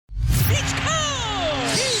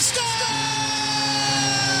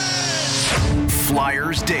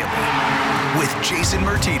Flyers Daily with Jason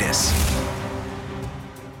Martinez.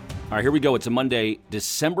 All right, here we go. It's a Monday,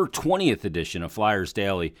 December 20th edition of Flyers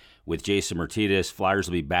Daily with Jason Martinez. Flyers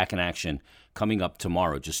will be back in action coming up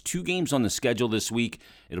tomorrow. Just 2 games on the schedule this week.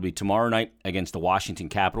 It'll be tomorrow night against the Washington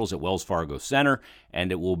Capitals at Wells Fargo Center,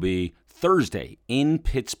 and it will be Thursday in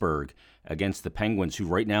Pittsburgh against the Penguins, who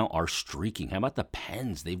right now are streaking. How about the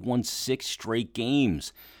Pens? They've won 6 straight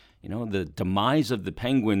games. You know, the demise of the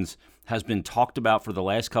Penguins has been talked about for the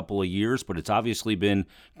last couple of years, but it's obviously been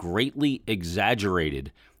greatly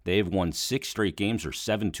exaggerated. They've won 6 straight games, or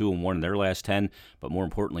 7-2-1 in their last 10. But more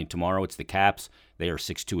importantly, tomorrow it's the Caps. They are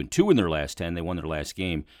 6-2-2 in their last 10. They won their last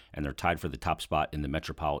game, and they're tied for the top spot in the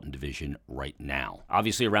Metropolitan Division right now.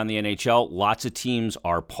 Obviously, around the NHL, lots of teams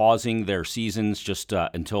are pausing their seasons just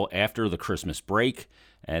until after the Christmas break,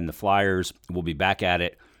 and the Flyers will be back at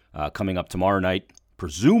it coming up tomorrow night,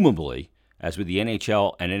 presumably, as with the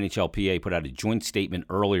NHL and NHLPA put out a joint statement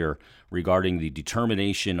earlier regarding the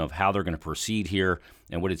determination of how they're going to proceed here.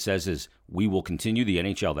 And what it says is, we will continue, the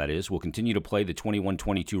NHL that is, will continue to play the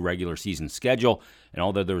 21-22 regular season schedule. And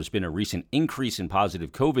although there has been a recent increase in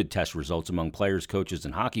positive COVID test results among players, coaches,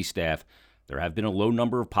 and hockey staff, there have been a low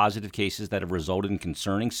number of positive cases that have resulted in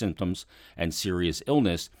concerning symptoms and serious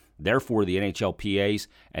illness. Therefore, the NHLPA's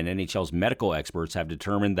and NHL's medical experts have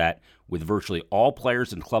determined that with virtually all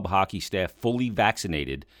players and club hockey staff fully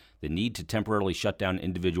vaccinated, the need to temporarily shut down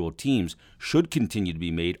individual teams should continue to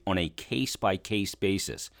be made on a case-by-case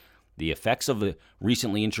basis. The effects of the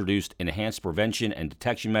recently introduced enhanced prevention and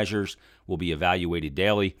detection measures will be evaluated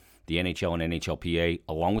daily. The NHL and NHLPA,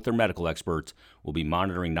 along with their medical experts, will be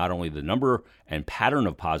monitoring not only the number and pattern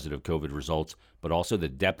of positive COVID results, but also the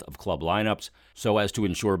depth of club lineups, so as to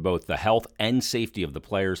ensure both the health and safety of the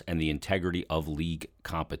players and the integrity of league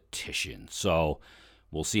competition. So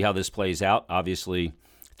we'll see how this plays out. Obviously,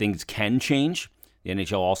 things can change. The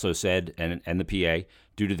NHL also said, and the PA,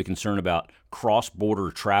 due to the concern about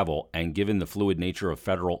cross-border travel and given the fluid nature of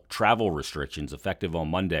federal travel restrictions effective on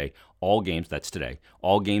Monday, all games, that's today,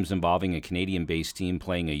 all games involving a Canadian-based team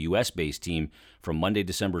playing a U.S.-based team from Monday,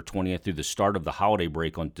 December 20th through the start of the holiday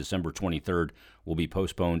break on December 23rd will be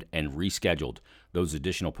postponed and rescheduled. Those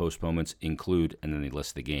additional postponements include, and then they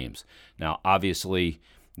list the games. Now, obviously,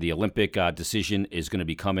 the Olympic decision is going to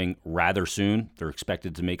be coming rather soon. They're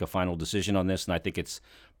expected to make a final decision on this, and I think it's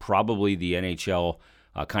probably the NHL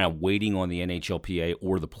kind of waiting on the NHLPA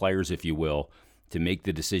or the players, if you will, to make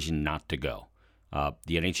the decision not to go.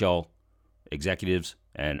 The NHL executives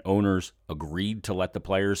and owners agreed to let the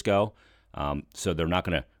players go, so they're not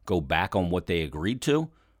going to go back on what they agreed to.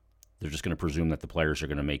 They're just going to presume that the players are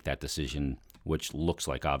going to make that decision, which looks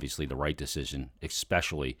like obviously the right decision,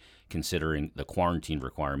 especially considering the quarantine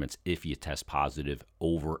requirements if you test positive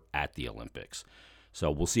over at the Olympics. So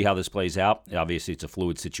we'll see how this plays out. Obviously, it's a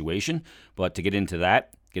fluid situation, but to get into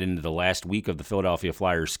that, get into the last week of the Philadelphia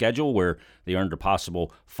Flyers schedule, where they earned a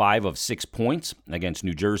possible 5 of 6 points against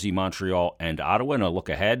New Jersey, Montreal, and Ottawa. And a look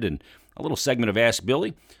ahead and a little segment of Ask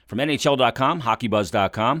Billy from NHL.com,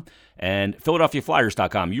 HockeyBuzz.com, and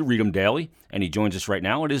PhiladelphiaFlyers.com. You read them daily, and he joins us right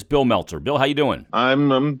now. It is Bill Meltzer. Bill, how you doing?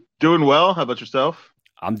 I'm doing well. How about yourself?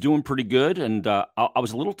 I'm doing pretty good, and I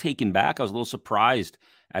was a little taken back. I was a little surprised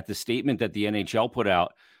at the statement that the NHL put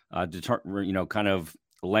out, kind of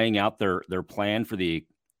laying out their plan for the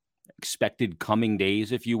expected coming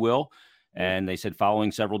days, if you will. And they said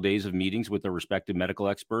following several days of meetings with their respective medical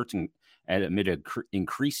experts and amid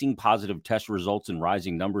increasing positive test results and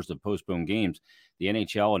rising numbers of postponed games, the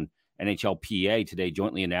NHL and NHLPA today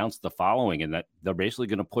jointly announced the following, and that they're basically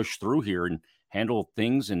going to push through here and handle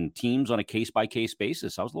things and teams on a case-by-case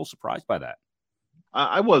basis. I was a little surprised by that.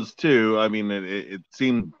 I was too. I mean, it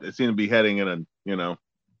seemed to be heading in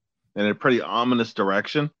a pretty ominous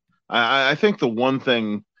direction. I think the one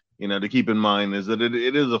thing to keep in mind is that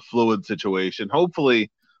it is a fluid situation. Hopefully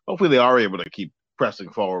they are able to keep pressing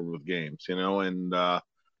forward with games. And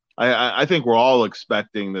I think we're all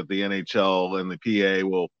expecting that the NHL and the PA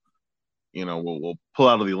will pull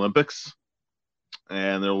out of the Olympics,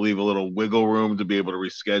 and they'll leave a little wiggle room to be able to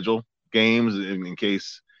reschedule games in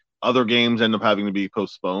case other games end up having to be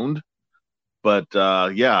postponed. But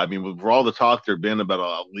I mean, for all the talk there'd been about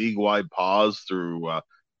a league-wide pause through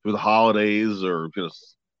the holidays, or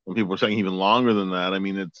just when people were saying even longer than that, I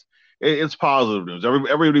mean, it's positive news.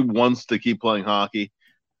 Everybody wants to keep playing hockey.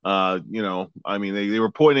 I mean, they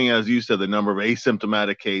were pointing, as you said, the number of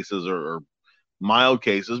asymptomatic cases or mild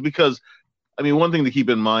cases, because I mean, one thing to keep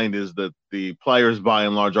in mind is that the players, by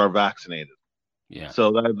and large, are vaccinated. Yeah.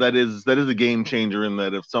 So that is a game changer, in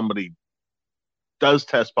that if somebody does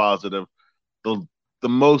test positive, the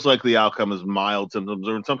most likely outcome is mild symptoms,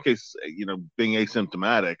 or in some cases, being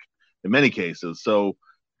asymptomatic in many cases. So,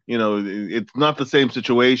 it's not the same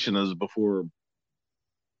situation as before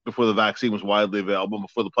the vaccine was widely available,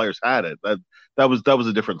 before the players had it. That was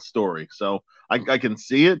a different story. So I can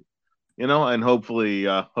see it, and hopefully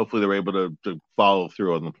they're able to follow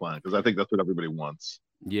through on the plan, because I think that's what everybody wants.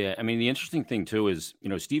 Yeah, I mean, the interesting thing too is,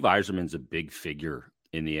 Steve Yzerman's a big figure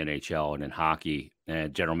in the NHL and in hockey,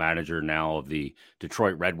 and general manager now of the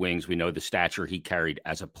Detroit Red Wings. We know the stature he carried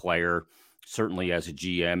as a player, certainly as a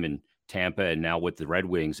GM in Tampa, and now with the Red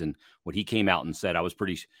Wings. And what he came out and said, I was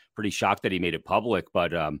pretty shocked that he made it public,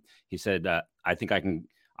 but he said, I think I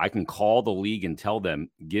can call the league and tell them,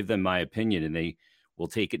 give them my opinion, and they will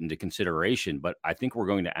take it into consideration. But I think we're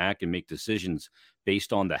going to act and make decisions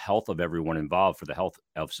based on the health of everyone involved, for the health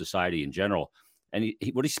of society in general. And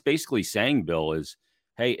what he's basically saying, Bill, is,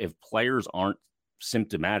 hey, if players aren't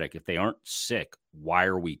symptomatic, if they aren't sick, why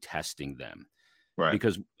are we testing them? Right.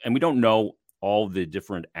 And we don't know all the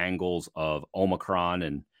different angles of Omicron,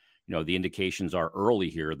 and the indications are early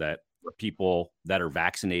here that people that are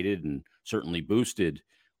vaccinated and certainly boosted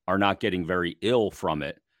are not getting very ill from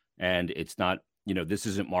it. And it's not, this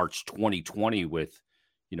isn't March 2020 with,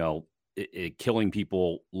 it killing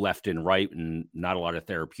people left and right and not a lot of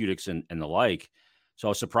therapeutics and the like. So I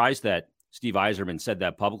was surprised that Steve Yzerman said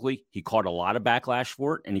that publicly. He caught a lot of backlash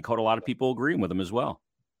for it, and he caught a lot of people agreeing with him as well.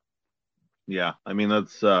 Yeah, I mean,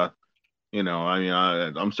 that's I'm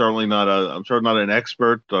certainly not an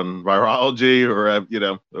expert on virology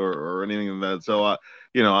or anything like that. So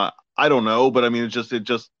I don't know, but I mean, it's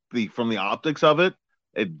just from the optics of it,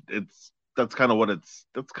 that's kind of what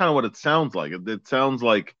it sounds like. It sounds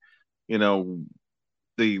like,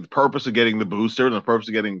 the purpose of getting the booster and the purpose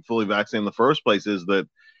of getting fully vaccinated in the first place is that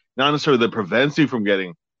not necessarily that prevents you from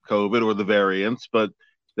getting COVID or the variants, but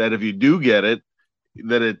that if you do get it,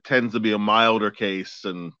 that it tends to be a milder case.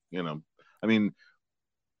 And, I mean,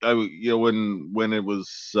 when it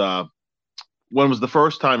was the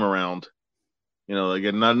first time around,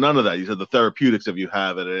 again, none of that. You said the therapeutics if you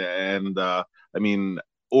have it, and I mean,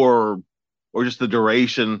 or just the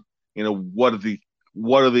duration.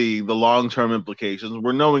 What are the long-term implications?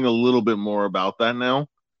 We're knowing a little bit more about that now.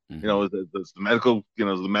 Mm-hmm. As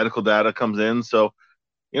the medical data comes in. So,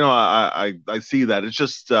 I see that. It's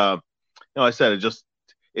just, I said,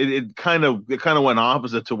 it kind of went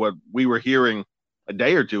opposite to what we were hearing a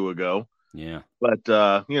day or two ago. Yeah. But,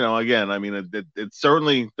 again, I mean, that's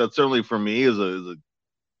certainly for me is a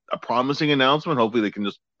promising announcement. Hopefully they can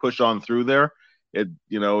just push on through there.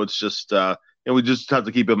 It's just, we just have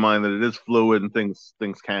to keep in mind that it is fluid and things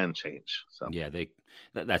can change. So yeah,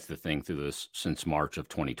 that's the thing through this since March of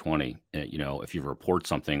 2020. If you report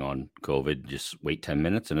something on COVID, just wait 10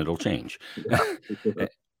 minutes and it'll change. Yeah.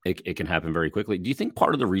 It can happen very quickly. Do you think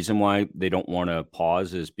part of the reason why they don't want to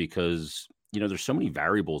pause is because, there's so many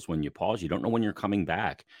variables when you pause? You don't know when you're coming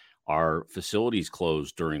back. Are facilities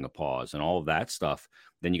closed during a pause and all of that stuff?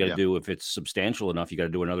 Then you got to do, if it's substantial enough, you got to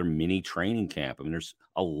do another mini training camp. I mean, there's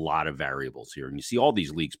a lot of variables here, and you see all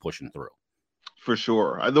these leagues pushing through. For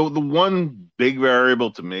sure. The one big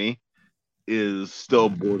variable to me is still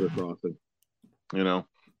border crossing.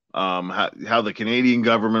 How the Canadian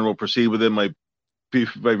government will proceed with it might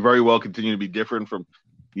very well continue to be different from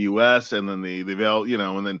the U.S. and then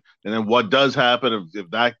and then what does happen if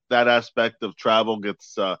that aspect of travel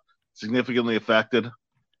gets significantly affected.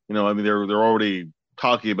 I mean, they're already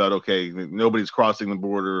talking about, okay, nobody's crossing the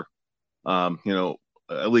border,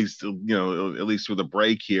 at least with a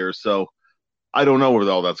break here. So I don't know where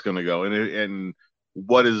all that's going to go, and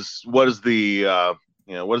what is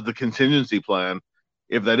the contingency plan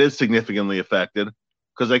if that is significantly affected?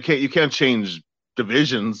 Because you can't change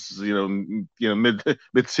divisions,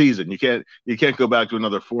 mid season. You can't go back to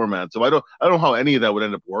another format. So I don't know how any of that would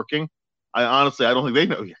end up working. I don't think they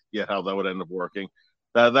know yet how that would end up working.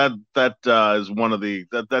 That is one of the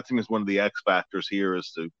that to me is one of the X factors here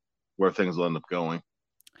as to where things will end up going.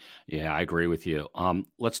 Yeah, I agree with you.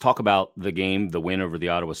 Let's talk about the game, the win over the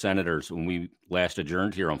Ottawa Senators. When we last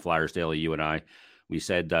adjourned here on Flyers Daily, you and I, we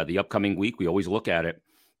said the upcoming week, we always look at it.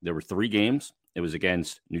 There were 3 games. It was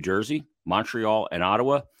against New Jersey, Montreal, and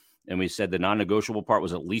Ottawa. And we said the non-negotiable part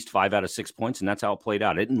was at least 5 out of 6 points, and that's how it played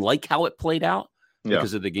out. I didn't like how it played out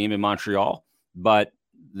because of the game in Montreal, but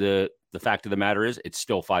the fact of the matter is it's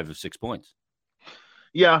still 5 of 6 points.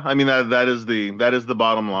 Yeah, I mean, that is the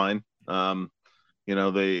bottom line.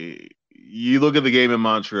 You look at the game in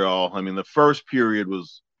Montreal. I mean, the first period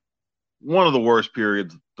was one of the worst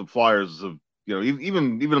periods the Flyers have,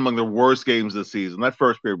 even among the worst games this season. That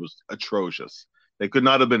first period was atrocious. They could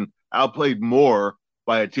not have been outplayed more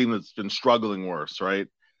by a team that's been struggling worse, right?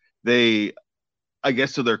 They, I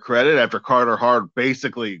guess to their credit, after Carter Hart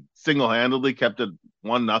basically single-handedly kept it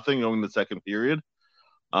 1-0 going to the second period.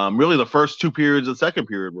 Really, the first two periods of the second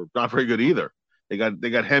period were not very good either. They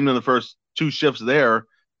got hemmed in the first two shifts there,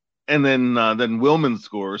 and then Willman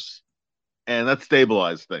scores, and that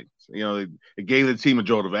stabilized things. It gave the team a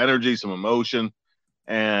jolt of energy, some emotion,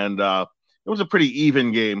 and it was a pretty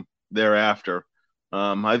even game thereafter.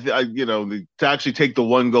 To actually take the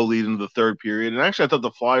 1-goal lead into the third period, and actually I thought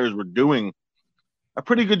the Flyers were doing a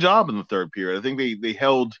pretty good job in the third period. I think they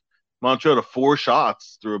held Montreal to 4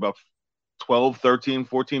 shots through about 12, 13,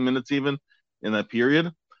 14 minutes even in that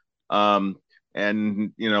period. And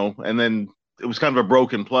then it was kind of a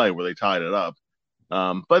broken play where they tied it up.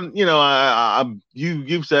 But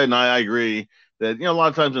you've said, and I agree that, a lot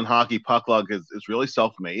of times in hockey, puck luck is really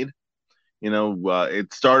self-made.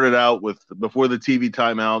 It started out with, before the TV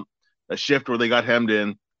timeout, a shift where they got hemmed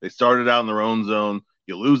in. They started out in their own zone.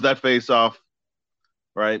 You lose that face-off,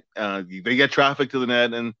 right? They get traffic to the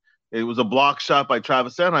net, and it was a block shot by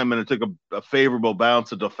Travis Sanheim, and it took a favorable bounce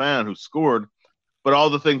to Dauphin, who scored. But all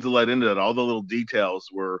the things that led into it, all the little details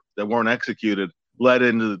that weren't executed, led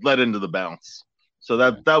into the bounce. So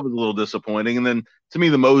that was a little disappointing. And then, to me,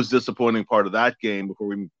 the most disappointing part of that game, before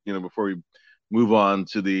we move on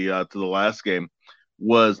to the last game,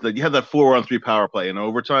 was that you had that 4-on-3 power play in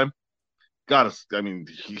overtime. If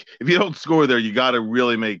you don't score there, you got to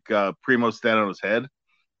really make Primo stand on his head.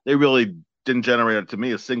 They really didn't generate, to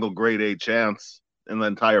me, a single grade A chance in the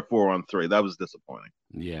entire 4-on-3. That was disappointing.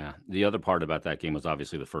 Yeah. The other part about that game was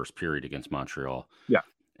obviously the first period against Montreal. Yeah.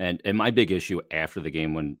 And my big issue after the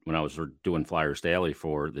game, when I was doing Flyers Daily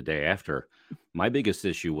for the day after, my biggest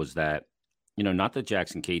issue was that, not that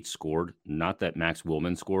Jackson Cates scored, not that Max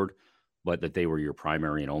Willman scored, but that they were your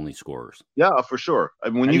primary and only scorers. Yeah, for sure. I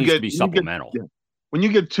mean, when to be supplemental. When you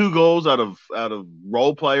get 2 goals out of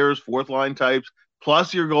role players, fourth line types,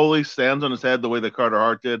 plus your goalie stands on his head the way that Carter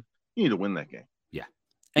Hart did, you need to win that game. Yeah.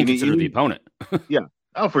 And consider the opponent. Yeah.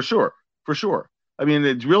 Oh, for sure. For sure. I mean,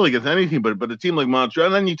 it's really against anything, but a team like Montreal,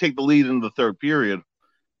 and then you take the lead in the third period,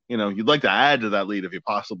 you'd like to add to that lead if you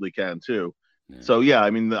possibly can too. Yeah. So, yeah,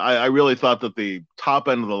 I mean, I really thought that the top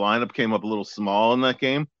end of the lineup came up a little small in that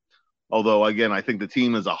game. Although, again, I think the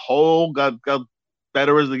team as a whole got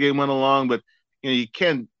better as the game went along. But, you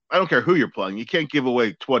can't – I don't care who you're playing. You can't give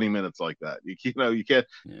away 20 minutes like that. You can't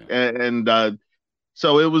yeah.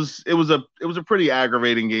 So it was a pretty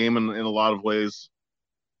aggravating game in a lot of ways.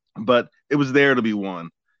 But it was there to be won.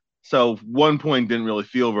 So 1 point didn't really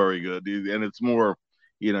feel very good. And it's more,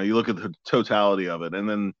 you look at the totality of it. And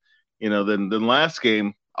then, then last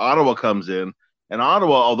game, Ottawa comes in. And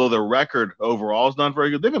Ottawa, although their record overall is not very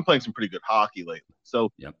good, they've been playing some pretty good hockey lately.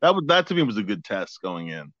 So that to me was a good test going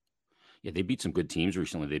in. Yeah, they beat some good teams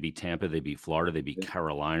recently. They beat Tampa, they beat Florida, they beat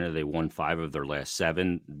Carolina. They won 5 of their last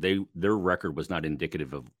 7. Their record was not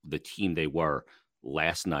indicative of the team they were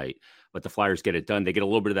last night. But the Flyers get it done. They get a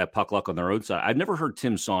little bit of that puck luck on their own side. I've never heard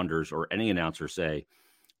Tim Saunders or any announcer say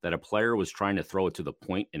that a player was trying to throw it to the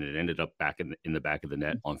point and it ended up back in the back of the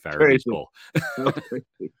net on Faraday's goal.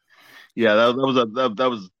 Yeah, that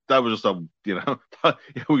was just a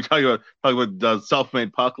we talk about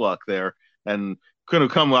self-made puck luck there, and could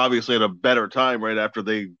have come obviously at a better time right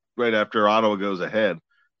after Ottawa goes ahead.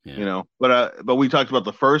 Yeah. But we talked about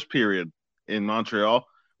the first period in Montreal.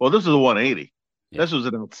 Well, this is a 180. Yeah. This was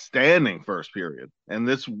an outstanding first period, and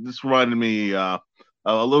this reminded me a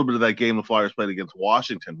little bit of that game the Flyers played against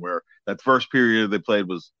Washington, where that first period they played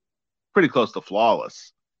was pretty close to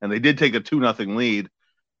flawless, and they did take a 2-0 lead,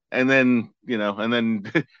 and then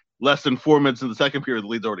less than 4 minutes in the second period, the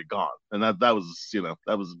lead's already gone, and that was a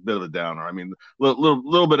bit of a downer. I mean,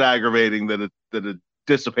 little bit aggravating that it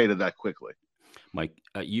dissipated that quickly. Mike,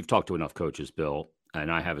 you've talked to enough coaches, Bill,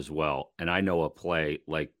 and I have as well, and I know a play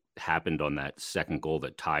like happened on that second goal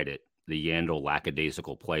that tied it. The Yandel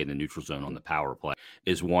lackadaisical play in the neutral zone on the power play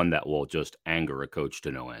is one that will just anger a coach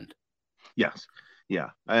to no end. Yes. Yeah.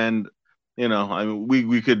 And, I mean,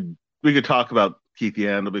 we could talk about Keith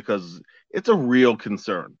Yandel because it's a real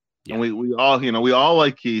concern. Yeah. And we all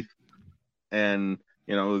like Keith, and,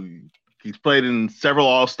 he's played in several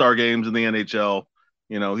all-star games in the NHL.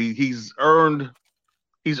 He's earned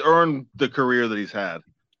the career that he's had.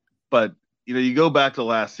 But, you go back to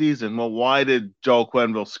last season. Well, why did Joel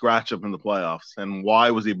Quenneville scratch him in the playoffs, and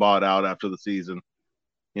why was he bought out after the season?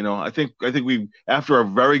 I think we, after a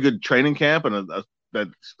very good training camp and that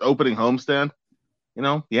opening homestand,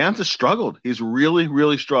 Yance struggled. He's really,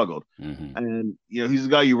 really struggled. Mm-hmm. And he's a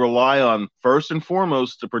guy you rely on first and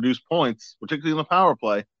foremost to produce points, particularly in the power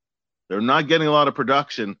play. They're not getting a lot of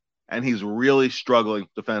production, and he's really struggling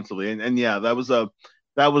defensively. And yeah, that was a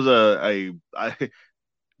that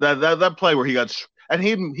play where he got and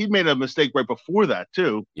he made a mistake right before that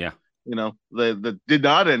too. Yeah, that did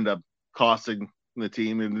not end up costing the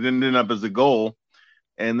team and didn't end up as a goal,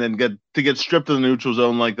 and then get stripped of the neutral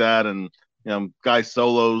zone like that, and guy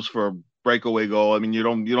solos for a breakaway goal. I mean, you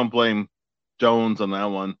don't blame Jones on that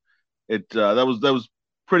one. That was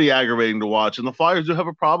pretty aggravating to watch, and the Flyers do have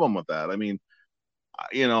a problem with that. I mean,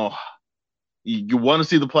 you want to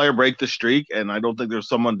see the player break the streak, and I don't think there's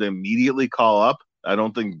someone to immediately call up. I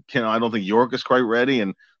don't think York is quite ready,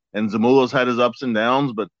 and Zamula's had his ups and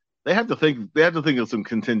downs, but they have to think of some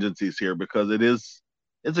contingencies here because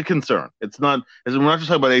it's a concern. It's not, as we're not just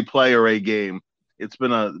talking about a play or a game. It's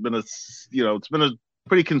been a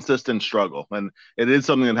pretty consistent struggle, and it is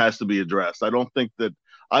something that has to be addressed. I don't think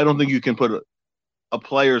you can put a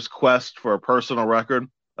player's quest for a personal record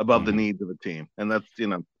above the needs of a team, and that's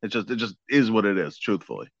it just is what it is.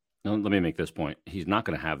 Truthfully, now, let me make this point: he's not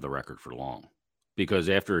going to have the record for long, because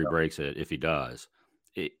after he breaks it, if he does,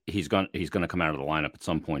 he's going to come out of the lineup at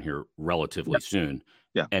some point here relatively soon.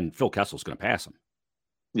 Yeah, and Phil Kessel's going to pass him.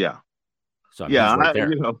 Yeah. So right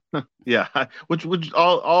there. Yeah, which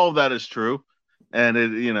all of that is true, and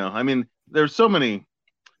I mean, there's so many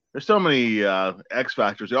X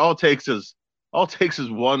factors. All it takes is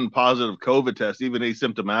one positive COVID test, even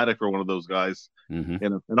asymptomatic for one of those guys,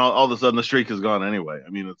 and all of a sudden the streak is gone anyway. I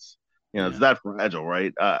mean, it's it's that fragile,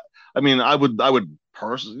 right? I mean, I would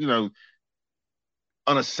personally,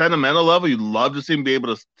 on a sentimental level, you'd love to see him be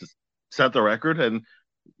able to set the record, and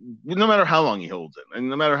no matter how long he holds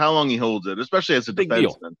it, especially as a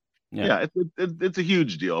defenseman. Yeah, it's a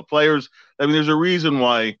huge deal. Players, I mean, there's a reason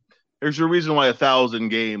why 1,000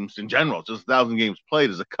 games in general, just 1,000 games played,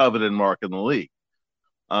 is a coveted mark in the league.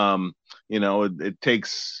 It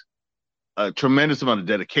takes a tremendous amount of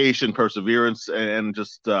dedication, perseverance, and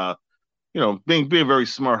just being a very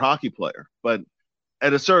smart hockey player. But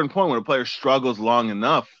at a certain point, when a player struggles long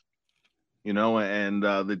enough, and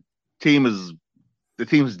the team's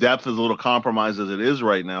depth is a little compromised as it is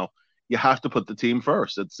right now, you have to put the team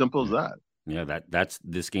first. It's simple as that. Yeah, that's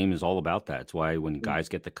this game is all about that. It's why when guys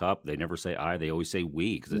get the cup, they never say I, they always say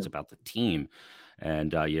we, because it's about the team.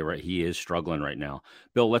 And right, he is struggling right now.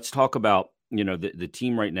 Bill, let's talk about the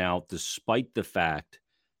team right now. Despite the fact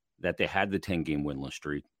that they had the 10-game winless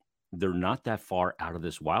streak, they're not that far out of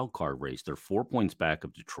this wild card race. They're 4 points back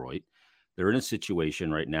of Detroit. They're in a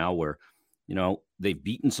situation right now where they've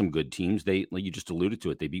beaten some good teams. Like you just alluded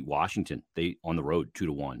to it. They beat Washington. They on the road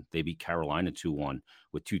 2-1. They beat Carolina 2-1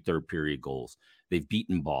 with 2 third-period goals. They've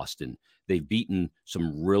beaten Boston. They've beaten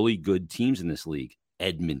some really good teams in this league.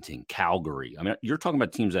 Edmonton, Calgary. I mean, you're talking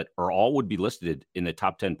about teams that would be listed in the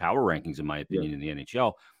top 10 power rankings, in my opinion, in the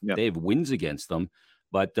NHL. Yeah. They have wins against them,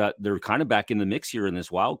 but they're kind of back in the mix here in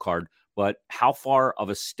this wild card. But how far of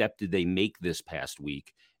a step did they make this past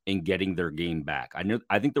week in getting their game back?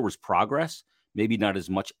 I think there was progress, maybe not as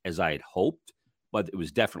much as I had hoped, but it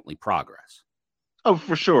was definitely progress. Oh,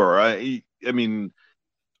 for sure. I mean,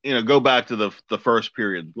 go back to the first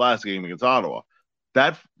period, last game against Ottawa.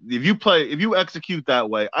 That if you execute that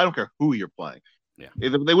way, I don't care who you're playing. Yeah,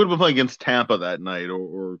 if they would have been playing against Tampa that night,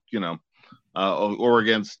 or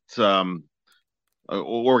against Florida,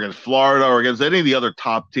 or against any of the other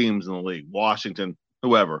top teams in the league, Washington,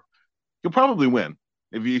 whoever, you'll probably win.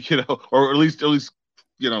 If or at least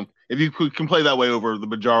if you can play that way over the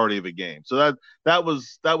majority of a game. So that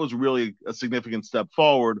was really a significant step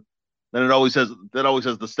forward. Then it always has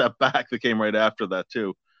the step back that came right after that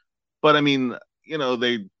too. But I mean,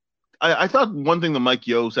 I thought one thing that Mike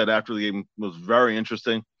Yeo said after the game was very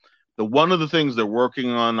interesting. One of the things they're working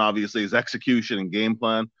on, obviously, is execution and game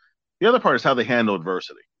plan. The other part is how they handle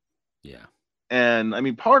adversity. Yeah. And I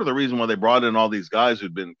mean, part of the reason why they brought in all these guys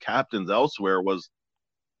who'd been captains elsewhere was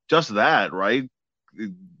just that, right?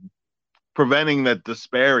 Preventing that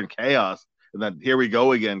despair and chaos and that here we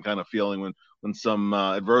go again kind of feeling when some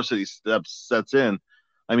adversity sets in.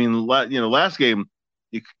 I mean, last game,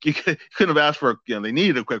 you couldn't have asked for, they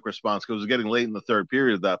needed a quick response because it was getting late in the third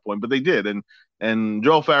period at that point, but they did. And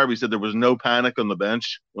Joel Farabee said there was no panic on the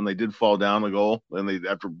bench when they did fall down a goal, and they,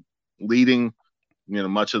 after leading,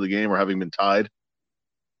 much of the game or having been tied.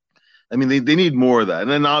 I mean, they need more of that.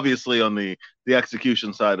 And then obviously on the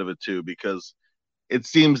execution side of it too, because it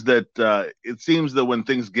seems that when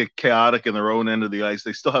things get chaotic in their own end of the ice,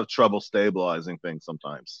 they still have trouble stabilizing things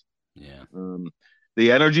sometimes. Yeah.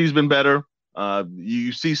 The energy's been better.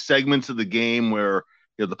 You see segments of the game where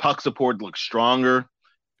the puck support looks stronger.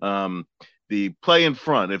 The play in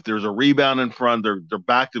front, if there's a rebound in front, they're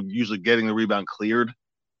back to usually getting the rebound cleared.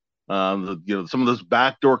 Some of those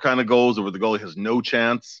backdoor kind of goals where the goalie has no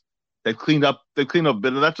chance. They've cleaned up a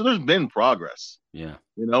bit of that. So there's been progress. Yeah.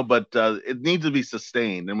 But it needs to be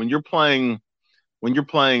sustained. And when you're playing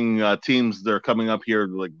teams that are coming up here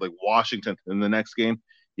like Washington in the next game,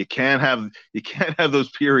 you can't have those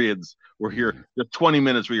periods where you're 20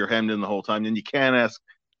 minutes where you're hemmed in the whole time. And you can't ask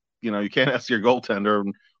your goaltender.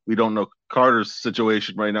 We don't know Carter's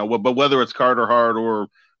situation right now, but whether it's Carter Hart or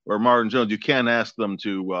Martin Jones, you can't ask them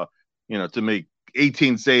to make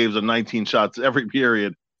 18 saves and 19 shots every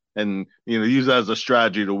period and use that as a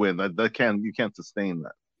strategy to win. You can't sustain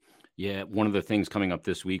that. Yeah, one of the things coming up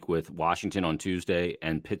this week with Washington on Tuesday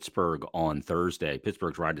and Pittsburgh on Thursday.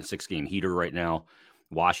 Pittsburgh's riding a 6-game heater right now.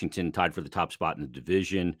 Washington tied for the top spot in the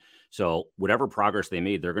division. So whatever progress they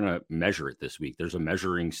made, they're going to measure it this week. There's a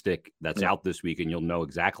measuring stick that's out this week, and you'll know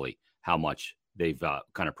exactly how much they've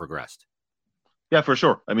kind of progressed. Yeah, for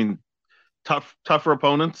sure. I mean, tougher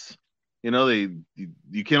opponents. You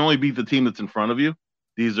can only beat the team that's in front of you.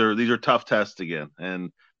 These are tough tests again,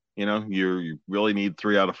 and you really need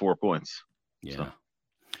 3 out of 4 points. Yeah. So.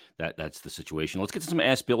 That's the situation. Let's get to some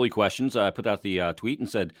Ask Billy questions. I put out the tweet and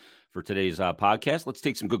said for today's podcast, let's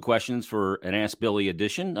take some good questions for an Ask Billy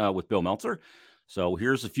edition with Bill Meltzer. So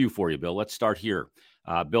here's a few for you, Bill. Let's start here.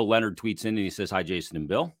 Bill Leonard tweets in and he says, "Hi, Jason and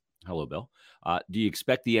Bill." Hello, Bill. Do you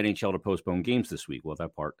expect the NHL to postpone games this week? Well,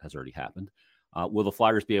 that part has already happened. Will the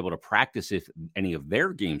Flyers be able to practice if any of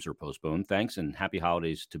their games are postponed? Thanks, and happy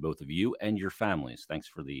holidays to both of you and your families. Thanks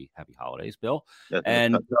for the happy holidays, Bill.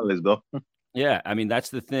 Happy holidays, Bill. Yeah, I mean, that's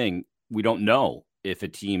the thing. We don't know if a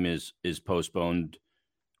team is postponed.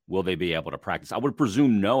 Will they be able to practice? I would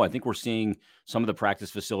presume no. I think we're seeing some of the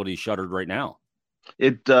practice facilities shuttered right now.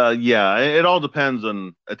 It all depends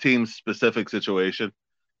on a team's specific situation.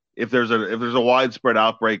 If there's a widespread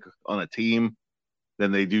outbreak on a team,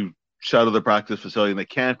 then they do shutter the practice facility and they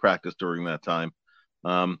can't practice during that time.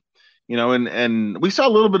 And we saw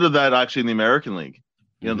a little bit of that actually in the American League.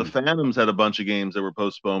 The Phantoms had a bunch of games that were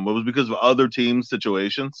postponed, but it was because of other team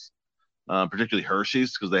situations, particularly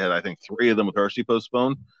Hershey's, because they had, I think, 3 of them with Hershey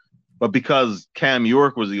postponed. But because Cam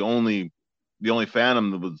York was the only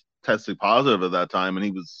Phantom that was testing positive at that time, and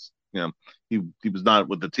he was not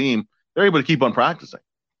with the team, they're able to keep on practicing.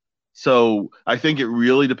 So I think it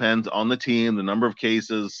really depends on the team, the number of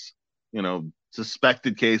cases,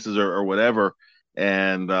 suspected cases or whatever.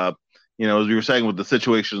 And, as we were saying with the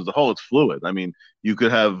situation as a whole, it's fluid. I mean, you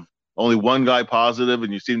could have only one guy positive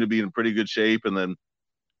and you seem to be in pretty good shape. And then,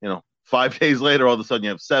 5 days later, all of a sudden you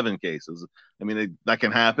have 7 cases. I mean, that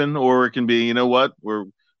can happen, or it can be, we're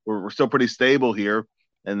still pretty stable here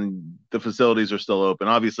and the facilities are still open.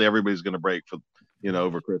 Obviously everybody's going to break for,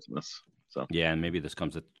 over Christmas. So, yeah. And maybe this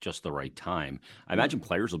comes at just the right time. I imagine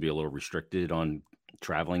players will be a little restricted on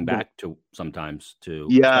traveling back to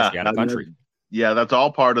especially out of country. Yeah, that's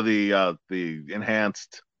all part of the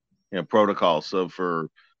enhanced protocol. So for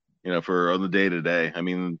on the day to day, I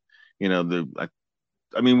mean,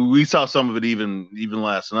 we saw some of it even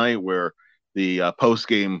last night where the post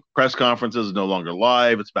game press conferences is no longer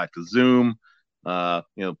live; it's back to Zoom.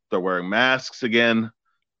 They're wearing masks again.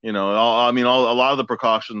 A lot of the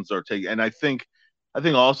precautions are taken, and I think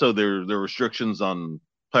also there are restrictions on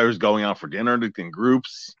players going out for dinner in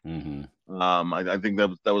groups. Mm-hmm. I think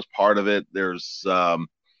that was part of it. There's,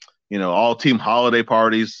 all team holiday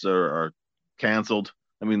parties are canceled.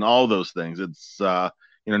 I mean, all those things. It's,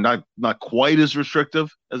 not quite as restrictive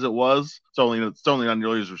as it was. It's only not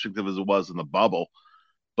nearly as restrictive as it was in the bubble.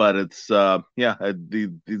 But it's,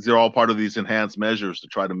 these are all part of these enhanced measures to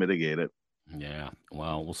try to mitigate it. Yeah,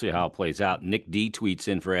 well, we'll see how it plays out. Nick D tweets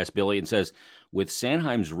in for Ask Billy and says, with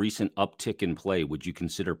Sanheim's recent uptick in play, would you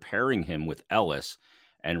consider pairing him with Ellis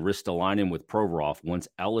and Ristolainen with Provorov once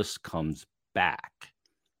Ellis comes back?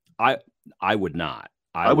 I would not.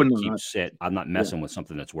 I would keep sit. I'm not messing with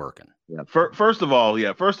something that's working. Yeah. First of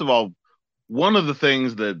all, one of the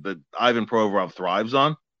things that Ivan Provorov thrives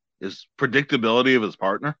on is predictability of his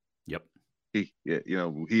partner. Yep.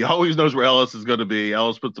 He always knows where Ellis is going to be.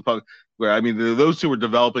 Ellis puts the puck where, those two are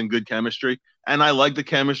developing good chemistry. And I like the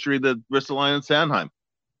chemistry that Ristolainen and Sanheim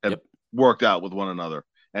have worked out with one another.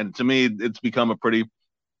 And to me, it's become a pretty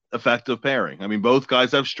effective pairing. I mean, both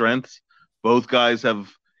guys have strengths. Both guys have,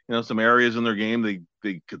 some areas in their game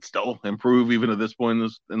they could still improve even at this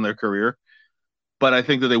point in their career. But I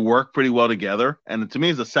think that they work pretty well together. And to me,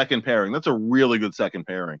 as a second pairing, that's a really good second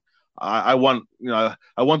pairing. I want the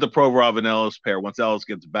Provorov and Ellis pair once Ellis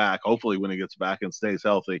gets back, hopefully when he gets back and stays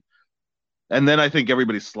healthy. And then I think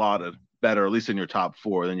everybody's slotted better, at least in your top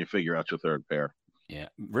 4. Then you figure out your third pair. Yeah.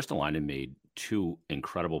 Ristolainen made 2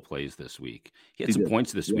 incredible plays this week. He had some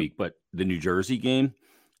points this week, but the New Jersey game,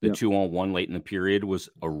 The 2-on-1 late in the period was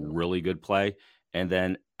a really good play. And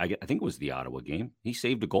then I think it was the Ottawa game. He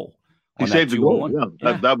saved a goal. He saved the goal.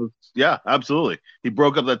 Yeah. That was, absolutely. He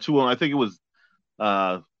broke up that 2-on. I think it was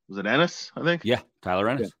it Ennis? I think. Yeah, Tyler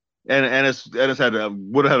Ennis. Yeah. And Ennis would have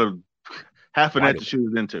had a half a net to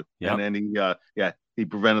shoot it into. Yep. And he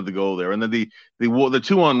prevented the goal there. And then the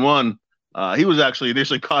 2-on-1, he was actually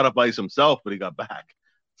initially caught up ice himself, but he got back.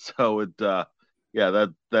 So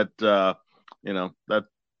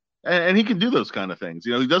and he can do those kind of things.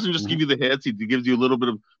 He doesn't just give you the hits. He gives you a little bit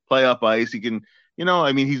of play up ice. He can,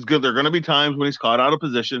 he's good. There are going to be times when he's caught out of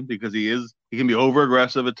position because he can be over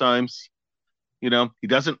aggressive at times. He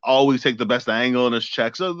doesn't always take the best angle in his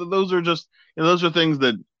check. So those are just, those are things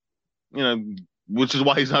that, which is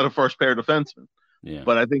why he's not a first pair defenseman. Yeah.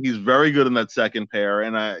 But I think he's very good in that second pair.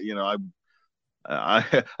 And I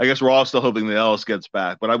guess we're all still hoping that Ellis gets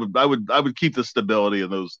back, but I would keep the stability of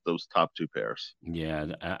those top two pairs. Yeah,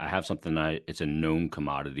 I have something. It's a known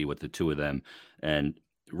commodity with the two of them, and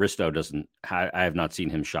Risto doesn't. I have not seen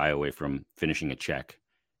him shy away from finishing a check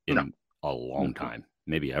in a long time,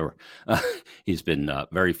 maybe ever. He's been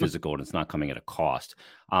very physical, and it's not coming at a cost.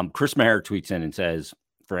 Chris Maher tweets in and says,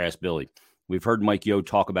 "For Ask Billy, we've heard Mike Yeo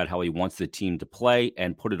talk about how he wants the team to play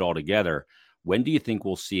and put it all together. When do you think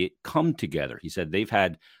we'll see it come together?" He said they've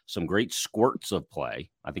had some great squirts of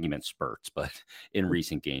play. I think he meant spurts, but in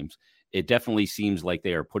recent games, it definitely seems like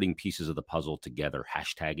they are putting pieces of the puzzle together.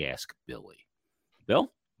 Ask Billy.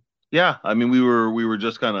 Bill? Yeah. I mean, we were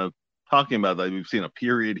just kind of talking about that. We've seen a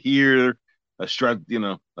period here, a stretch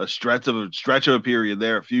of a period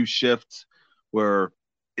there, a few shifts where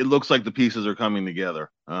it looks like the pieces are coming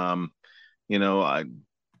together. When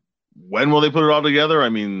will they put it all together? I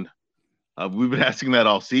mean, we've been asking that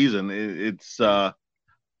all season. I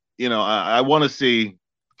want to see,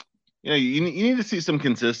 you need to see some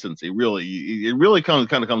consistency. Really, it really kind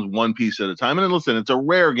of comes one piece at a time. And then listen, it's a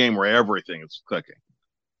rare game where everything is clicking.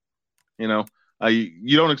 You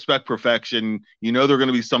don't expect perfection. There are going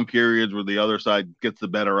to be some periods where the other side gets the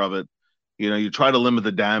better of it. You try to limit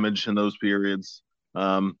the damage in those periods.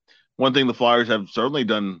 One thing the Flyers have certainly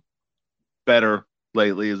done better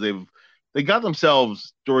lately is they got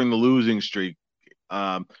themselves during the losing streak,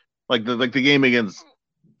 like the game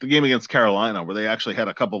against Carolina, where they actually had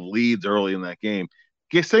a couple of leads early in that game.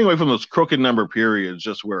 Staying away from those crooked number periods,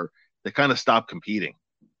 just where they kind of stopped competing.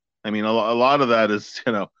 I mean, a lot of that is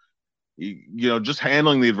just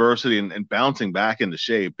handling the adversity and bouncing back into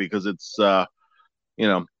shape, because it's there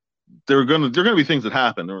are going to be things that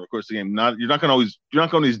happen during the course of the game. You're not going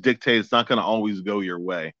to always dictate. It's not going to always go your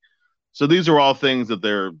way. So these are all things that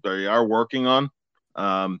they are working on.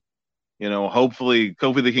 Hopefully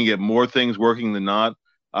they can get more things working than not.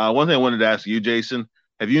 One thing I wanted to ask you, Jason,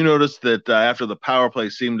 have you noticed that after the power play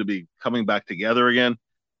seemed to be coming back together again,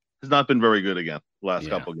 has not been very good again the last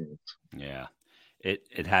couple of games? Yeah,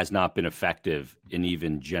 it has not been effective in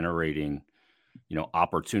even generating,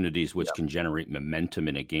 opportunities which can generate momentum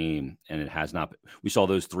in a game, and it has not. We saw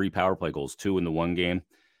those 3 power play goals, 2 in the one game,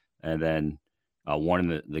 and then one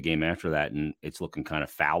in the game after that, and it's looking kind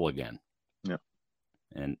of foul again. Yeah.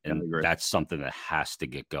 And that's something that has to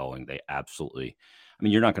get going. They absolutely,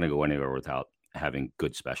 you're not going to go anywhere without having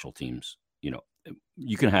good special teams.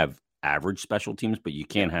 You can have average special teams, but you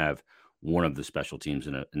can't have one of the special teams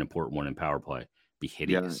in an important one in power play be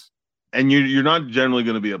hideous. Yeah. And you're not generally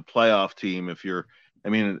going to be a playoff team if you're,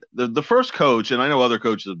 the first coach, and I know other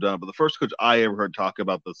coaches have done it, but the first coach I ever heard talk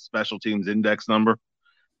about the special teams index number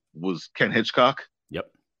was Ken Hitchcock.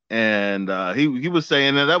 Yep. And he was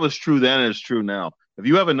saying that was true then and it's true now. If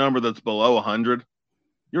you have a number that's below 100,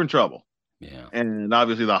 you're in trouble. Yeah. And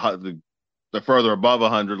obviously the further above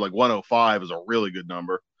 100, like 105 is a really good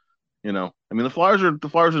number. The Flyers are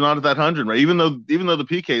not at that 100, right? Even though the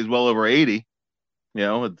PK is well over 80,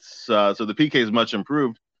 it's so the PK is much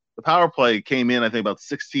improved. The power play came in, I think, about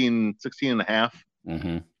 16 and a half.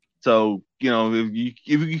 Mm-hmm. So, if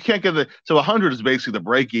you can't get so 100 is basically the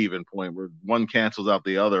break-even point where one cancels out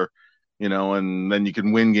the other, and then you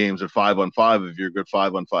can win games at 5-on-5 if you're a good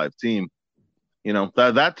 5-on-5 team.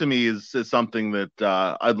 That to me is something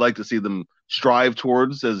that I'd like to see them strive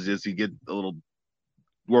towards as you get a little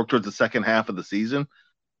work towards the second half of the season.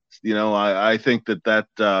 I think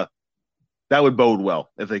that would bode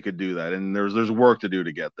well if they could do that. And there's work to do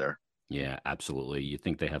to get there. Yeah, absolutely. You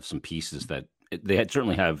think they have some pieces that they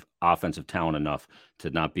certainly have offensive talent enough to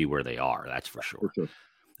not be where they are. That's for sure. For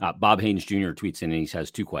sure. Bob Haynes Jr. tweets in and he has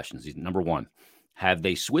 2 questions. Number 1, have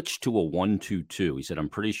they switched to a 1-2-2? He said, I'm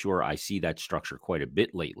pretty sure I see that structure quite a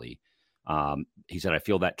bit lately. He said, I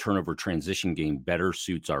feel that turnover transition game better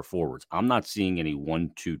suits our forwards. I'm not seeing any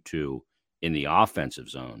 1-2-2 in the offensive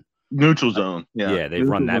zone. Neutral zone. Yeah. Yeah, they've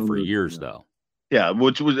Neutral run that zone, for years, though. Yeah,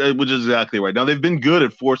 which is exactly right. Now they've been good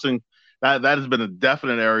at forcing that. That has been a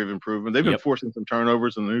definite area of improvement. They've been forcing some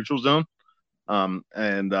turnovers in the neutral zone,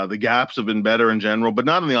 and the gaps have been better in general, but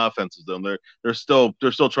not in the offensive zone. They're still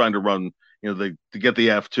trying to run. To get the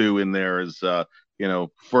F2 in there is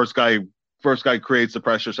first guy creates the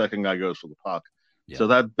pressure, second guy goes for the puck. Yeah. So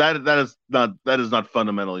that is not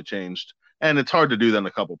fundamentally changed, and it's hard to do that in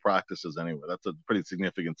a couple practices anyway. That's a pretty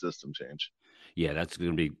significant system change. Yeah, that's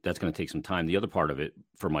going to take some time. The other part of it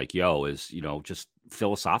for Mike Yeo is, just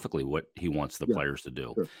philosophically what he wants the players to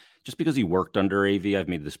do. Sure. Just because he worked under AV, I've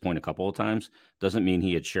made this point a couple of times, doesn't mean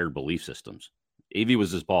he had shared belief systems. AV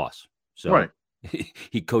was his boss. So right.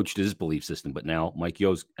 He coached his belief system, but now Mike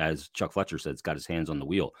Yo's, as Chuck Fletcher said, has got his hands on the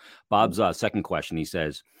wheel. Bob's second question, he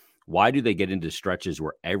says, why do they get into stretches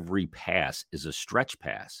where every pass is a stretch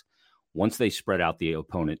pass? Once they spread out, the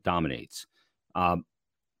opponent dominates. The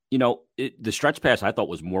stretch pass I thought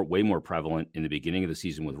was way more prevalent in the beginning of the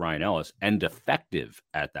season with Ryan Ellis and effective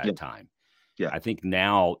at that time. Yeah, I think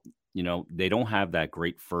now, they don't have that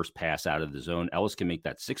great first pass out of the zone. Ellis can make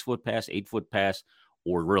that 6-foot pass, 8-foot pass,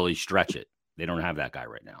 or really stretch it. They don't have that guy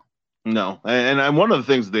right now. No, and one of the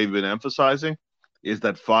things they've been emphasizing is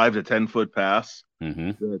that 5 to 10 foot pass.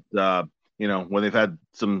 Mm-hmm. That when they've had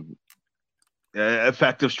some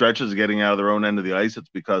effective stretches getting out of their own end of the ice, it's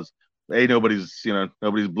because nobody's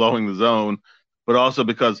blowing the zone, but also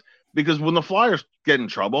because when the Flyers get in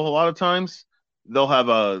trouble, a lot of times they'll have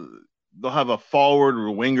a forward or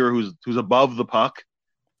a winger who's above the puck,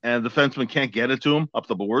 and the defenseman can't get it to him up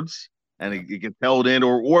the boards, and it gets held in,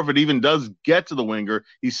 or if it even does get to the winger,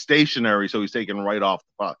 he's stationary, so he's taken right off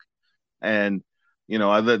the puck. And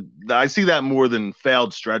I see that more than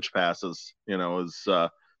failed stretch passes. I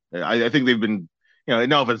think they've been,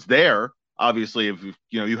 now if it's there, obviously if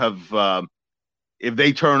you have if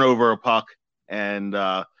they turn over a puck and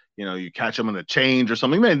you catch them in a change or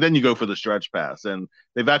something, then you go for the stretch pass, and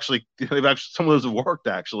they've actually some of those have worked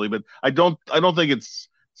actually, but I don't think it's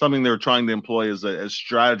something they're trying to employ as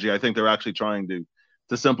strategy. I think they're actually trying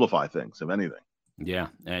to simplify things, if anything. Yeah,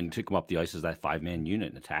 and to come up the ice as that 5-man unit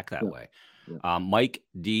and attack that way. Yeah. Mike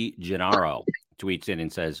D. Gennaro tweets in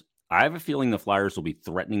and says, I have a feeling the Flyers will be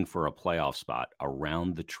threatening for a playoff spot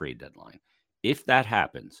around the trade deadline. If that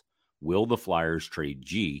happens, will the Flyers trade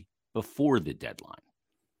G before the deadline?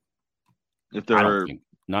 If they're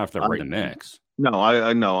not if they're right in the mix. No,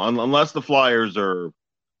 I know, unless the Flyers are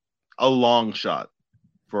a long shot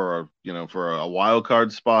for a wild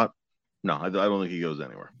card spot. No, I don't think he goes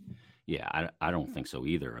anywhere. Yeah, I don't think so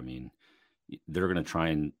either. I mean, they're going to try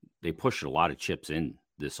and they push a lot of chips in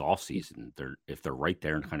this offseason. If they're right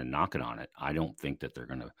there and kind of knocking on it, I don't think that they're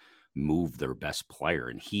going to move their best player,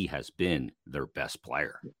 and he has been their best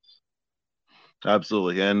player.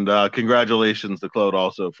 Absolutely. And congratulations to Claude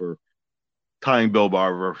also for tying Bill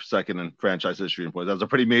Barber second in franchise history in points. That's a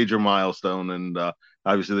pretty major milestone. And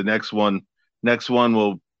obviously the next one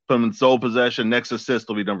will put him in sole possession. Next assist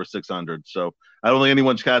will be number 600. So I don't think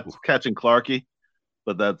anyone's catching Clarkey,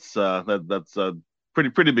 but that's a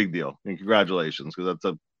pretty big deal. And congratulations, because that's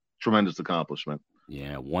a tremendous accomplishment.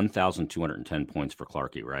 Yeah, 1,210 points for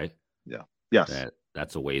Clarkey, right? Yeah. Yes.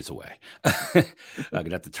 That's a ways away. I'm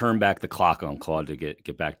gonna have to turn back the clock on Claude to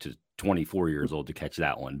get back to 24 years old to catch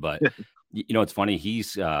that one. But it's funny.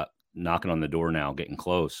 He's knocking on the door now, getting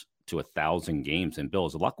close to 1,000 games. And Bill,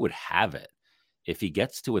 as luck would have it, if he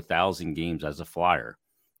gets to 1,000 games as a Flyer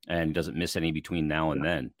and doesn't miss any between now and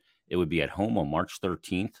then, it would be at home on March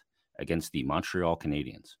 13th against the Montreal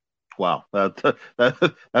Canadiens. Wow, that'd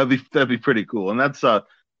be pretty cool. And that's that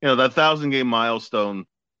 1,000-game milestone.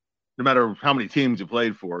 No matter how many teams you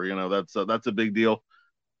played for, that's a big deal.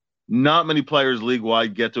 Not many players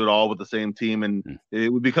league-wide get to it all with the same team, and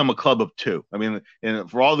it would become a club of two. I mean, and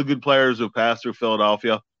for all the good players who have passed through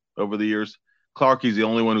Philadelphia over the years, Clarkey's the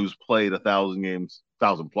only one who's played 1,000 games,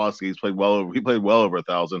 1,000+ games. He played well over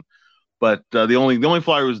 1,000, but the only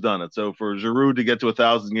Flyer who's done it. So for Giroux to get to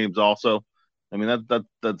 1,000 games also, I mean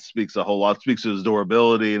that speaks a whole lot. It speaks to his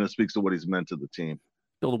durability, and it speaks to what he's meant to the team.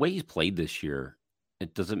 Bill, the way he's played this year,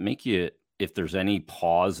 does it make you, if there's any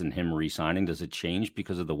pause in him re-signing, does it change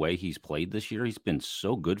because of the way he's played this year? He's been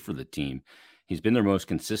so good for the team. He's been their most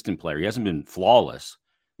consistent player. He hasn't been flawless.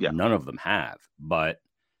 Yeah. None of them have. But,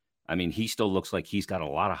 I mean, he still looks like he's got a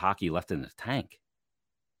lot of hockey left in the tank.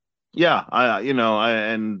 Yeah. Part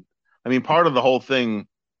of the whole thing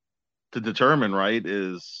to determine, right,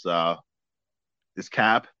 is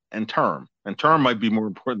cap and term. And term might be more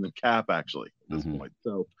important than cap, actually, at this point.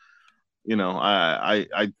 So,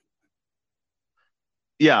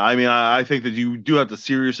 Yeah, I mean, I think that you do have to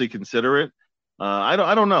seriously consider it. I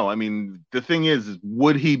don't know. I mean, the thing is,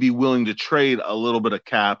 would he be willing to trade a little bit of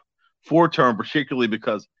cap for term, particularly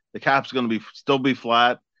because the cap's going to be still be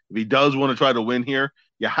flat. If he does want to try to win here,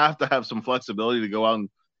 you have to have some flexibility to go out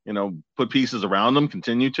and put pieces around him,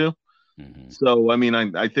 continue to. Mm-hmm. So, I mean,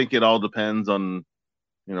 I think it all depends on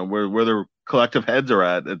where their collective heads are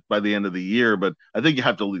at by the end of the year. But I think you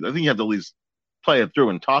have to at least play it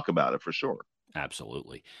through and talk about it for sure.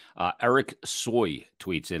 Absolutely. Eric Soy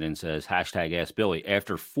tweets in and says, hashtag Ask Billy,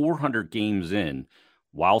 after 400 games in,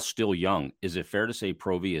 while still young, is it fair to say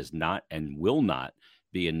Provy is not and will not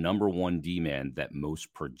be a number one D-man that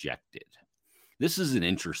most projected? This is an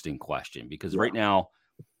interesting question because right now,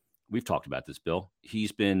 we've talked about this, Bill.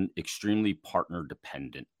 He's been extremely partner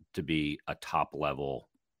dependent to be a top level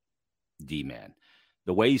D-man.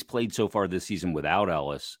 The way he's played so far this season without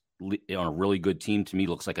Ellis on a really good team, to me,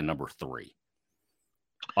 looks like a number 3.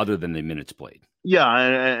 Other than the minutes played. Yeah,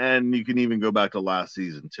 and you can even go back to last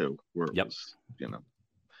season too, where it was,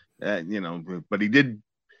 but he did,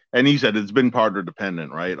 and he said it's been partner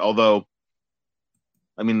dependent, right? Although,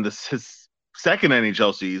 I mean, his second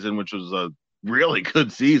NHL season, which was a really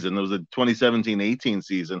good season, it was a 2017-18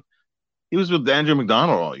 season. He was with Andrew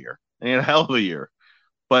McDonald all year, and he had a hell of a year.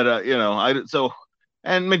 But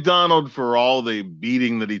and McDonald, for all the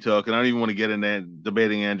beating that he took, and I don't even want to get into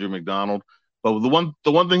debating Andrew McDonald. But the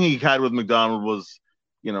one thing he had with McDonald was,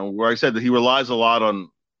 where I said that he relies a lot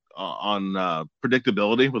on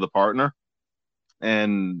predictability with a partner,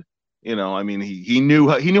 and I mean he knew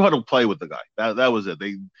how to play with the guy. That was it.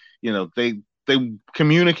 They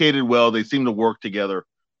communicated well. They seemed to work together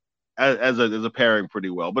as a pairing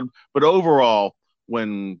pretty well. But overall,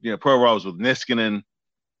 when Provorov was with Niskanen,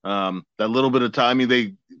 that little bit of time,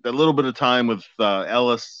 that little bit of time with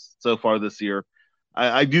Ellis so far this year.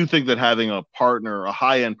 I do think that having a partner, a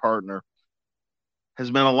high-end partner, has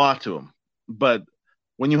meant a lot to him. But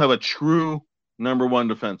when you have a true number one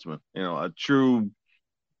defenseman, a true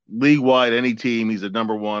league-wide, any team, he's a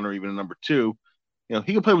number one or even a number 2,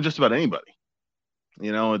 he can play with just about anybody.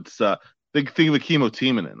 It's think of a Kimmo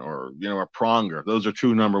Timonen or a Pronger. Those are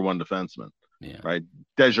true number one defensemen, right?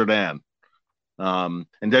 Desjardins. And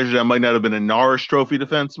Desjardins might not have been a Norris Trophy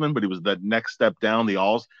defenseman, but he was that next step down, the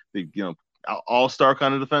all-star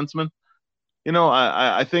kind of defenseman.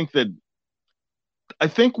 I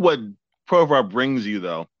think what Provorov brings you,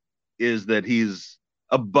 though, is that he's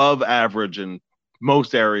above average in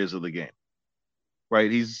most areas of the game, right?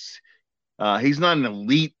 He's not an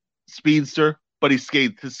elite speedster, but his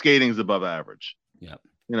skating is above average. Yeah.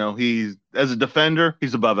 He's, as a defender,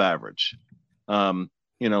 he's above average.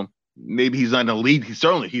 Maybe he's not an elite. He's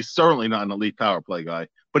certainly not an elite power play guy,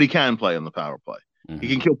 but he can play on the power play. Mm-hmm. He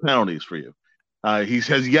can kill penalties for you. He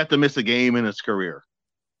has yet to miss a game in his career,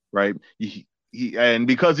 right? And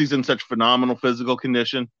because he's in such phenomenal physical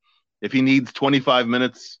condition, if he needs 25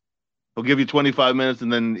 minutes, he'll give you 25 minutes.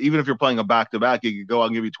 And then even if you're playing a back-to-back, he could go out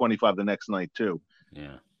and give you 25 the next night too.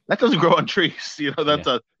 Yeah. That doesn't grow on trees. That's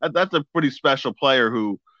a pretty special player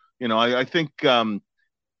who, I think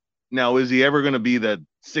now, is he ever going to be that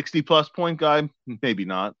 60-plus point guy? Maybe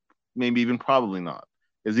not. Maybe even probably not.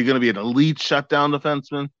 Is he going to be an elite shutdown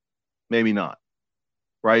defenseman? Maybe not.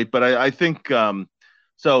 Right? But I think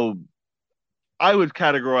so I would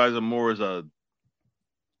categorize him more as a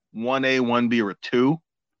 1A, 1B, or a 2.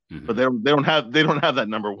 Mm-hmm. But they don't have that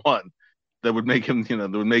number 1 that would make him,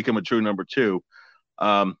 a true number 2.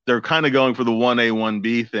 They're kind of going for the 1A,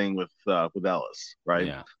 1B thing with Ellis, right?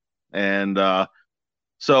 Yeah. And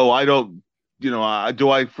so I don't, do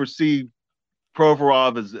I foresee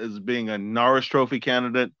Provorov as being a Norris Trophy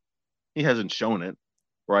candidate? He hasn't shown it,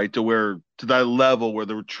 right? To that level where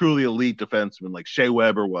they were truly elite defensemen like Shea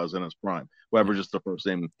Weber was in his prime. Weber just the first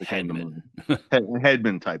name that came to mind.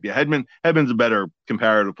 Hedman type. Yeah, Hedman's a better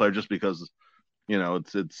comparative player just because,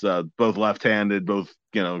 it's both left-handed, both,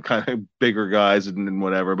 kind of bigger guys and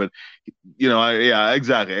whatever. But, yeah,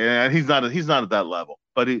 exactly. And he's not at that level.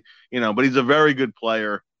 But but he's a very good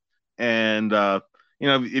player. And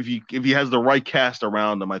if he has the right cast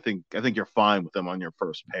around him, I think you're fine with him on your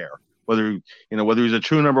first pair. Whether he's a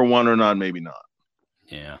true number 1 or not, maybe not.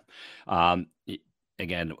 Yeah.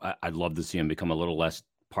 Again, I'd love to see him become a little less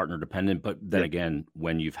partner dependent, but then again,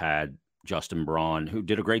 when you've had Justin Braun, who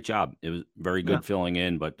did a great job, it was very good filling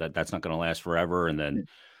in, but that's not going to last forever. And then,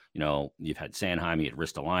 you've had Sanheim, you had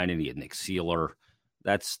Ristolainen, you had Nick Seeler.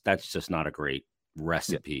 That's just not a great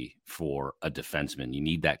recipe for a defenseman. You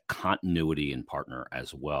need that continuity in partner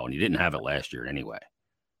as well, and you didn't have it last year anyway.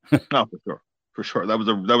 No, for sure. That was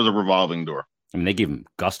a revolving door. I mean, they gave him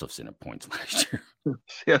Gustafson at points last year.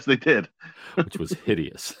 Yes, they did. Which was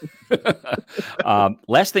hideous.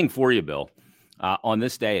 Last thing for you, Bill. On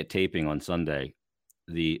this day at taping on Sunday,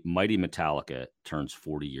 the mighty Metallica turns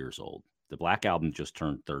 40 years old. The Black Album just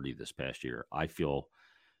turned 30 this past year. I feel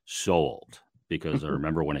so old because I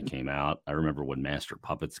remember when it came out. I remember when Master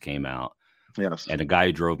Puppets came out. Yes. And a guy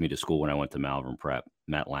who drove me to school when I went to Malvern Prep,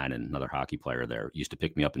 Matt Lannon, another hockey player there, used to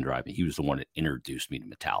pick me up and drive me. He was the one that introduced me to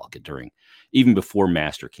Metallica even before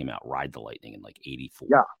Master came out, Ride the Lightning in like 84.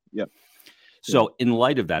 Yeah. So in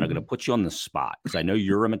light of that, I'm going to put you on the spot because I know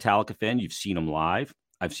you're a Metallica fan. You've seen them live.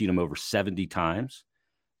 I've seen them over 70 times.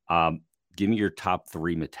 Give me your top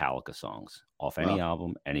 3 Metallica songs off any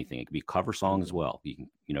album, anything. It could be a cover song as well. You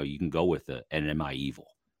can go with it. And Am I Evil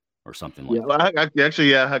or something like that. Well, I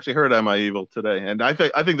actually heard Am I Evil today, and I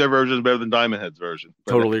think their version is better than Diamond Head's version.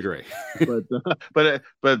 Totally agree. but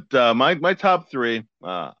my top 3,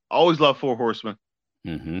 always love Four Horsemen.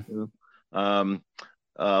 Mm-hmm.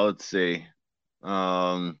 Let's see.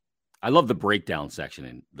 I love the breakdown section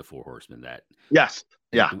in the Four Horsemen. Yes.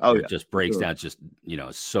 Yeah. Oh, yeah. It just breaks down. It's just,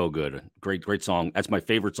 it's so good. Great song. That's my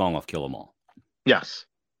favorite song off Kill 'Em All. Yes.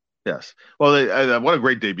 Well, what a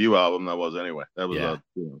great debut album that was anyway. That was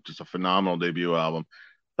just a phenomenal debut album.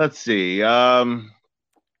 Let's see.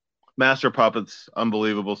 Master Puppets,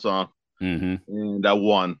 unbelievable song. Mm-hmm. And that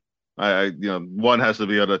one. One has to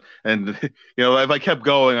be able to, and if I kept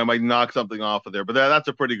going, I might knock something off of there. But that's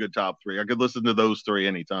a pretty good top 3. I could listen to those 3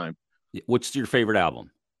 anytime. What's your favorite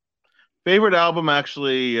album? Favorite album,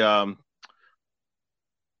 actually. Well,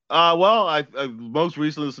 I most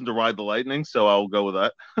recently listened to Ride the Lightning, so I'll go with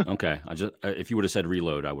that. Okay, I just if you would have said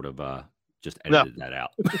Reload, I would have just edited that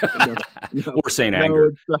out. Or Saint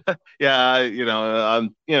Anger. And I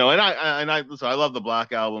listen, I love the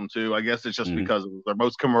Black Album too. I guess it's just because it was their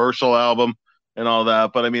most commercial album and all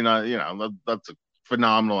that. But I mean, that's a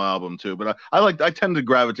phenomenal album too. But I tend to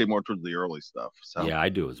gravitate more towards the early stuff. So yeah, I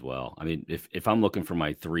do as well. I mean, if I'm looking for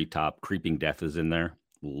my 3 top, Creeping Death is in there.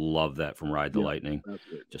 Love that from Ride the Lightning.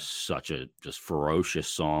 Just such a ferocious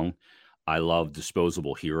song. I love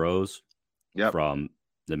Disposable Heroes from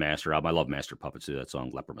the Master album. I love Master Puppets too. That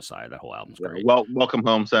song Leper Messiah. That whole album's great. Well, Welcome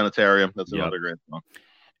Home Sanitarium. That's another great song.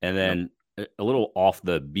 And then a little off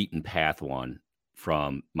the beaten path one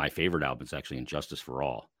from my favorite album is actually Injustice for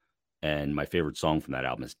All. And my favorite song from that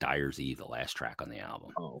album is Dyer's Eve, the last track on the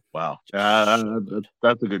album. Oh, wow. That's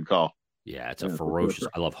a good call. Yeah, it's a ferocious.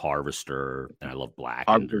 I love Harvester and I love Black.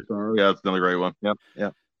 Harvester, yeah, it's another great one. Yep.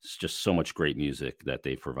 It's just so much great music that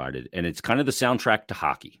they've provided. And it's kind of the soundtrack to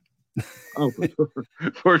hockey. Oh,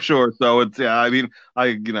 for sure. So it's, I mean,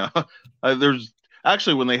 there's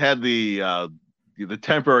actually when they had the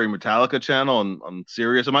temporary Metallica channel on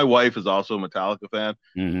Sirius, and my wife is also a Metallica fan,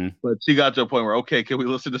 but she got to a point where, okay, can we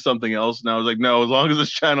listen to something else? And I was like, no, as long as this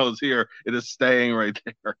channel is here, it is staying right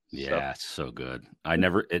there. Yeah, it's so good.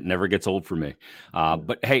 It never gets old for me.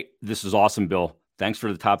 But hey, this is awesome, Bill. Thanks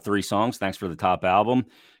for the top 3 songs. Thanks for the top album.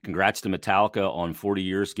 Congrats to Metallica on 40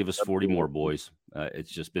 years. Give us 40 more, boys.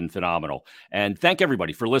 It's just been phenomenal. And thank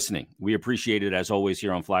everybody for listening. We appreciate it, as always,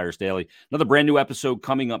 here on Flyers Daily. Another brand new episode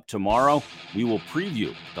coming up tomorrow. We will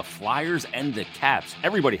preview the Flyers and the Caps.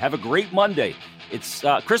 Everybody, have a great Monday. It's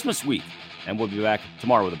Christmas week, and we'll be back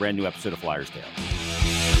tomorrow with a brand new episode of Flyers Daily.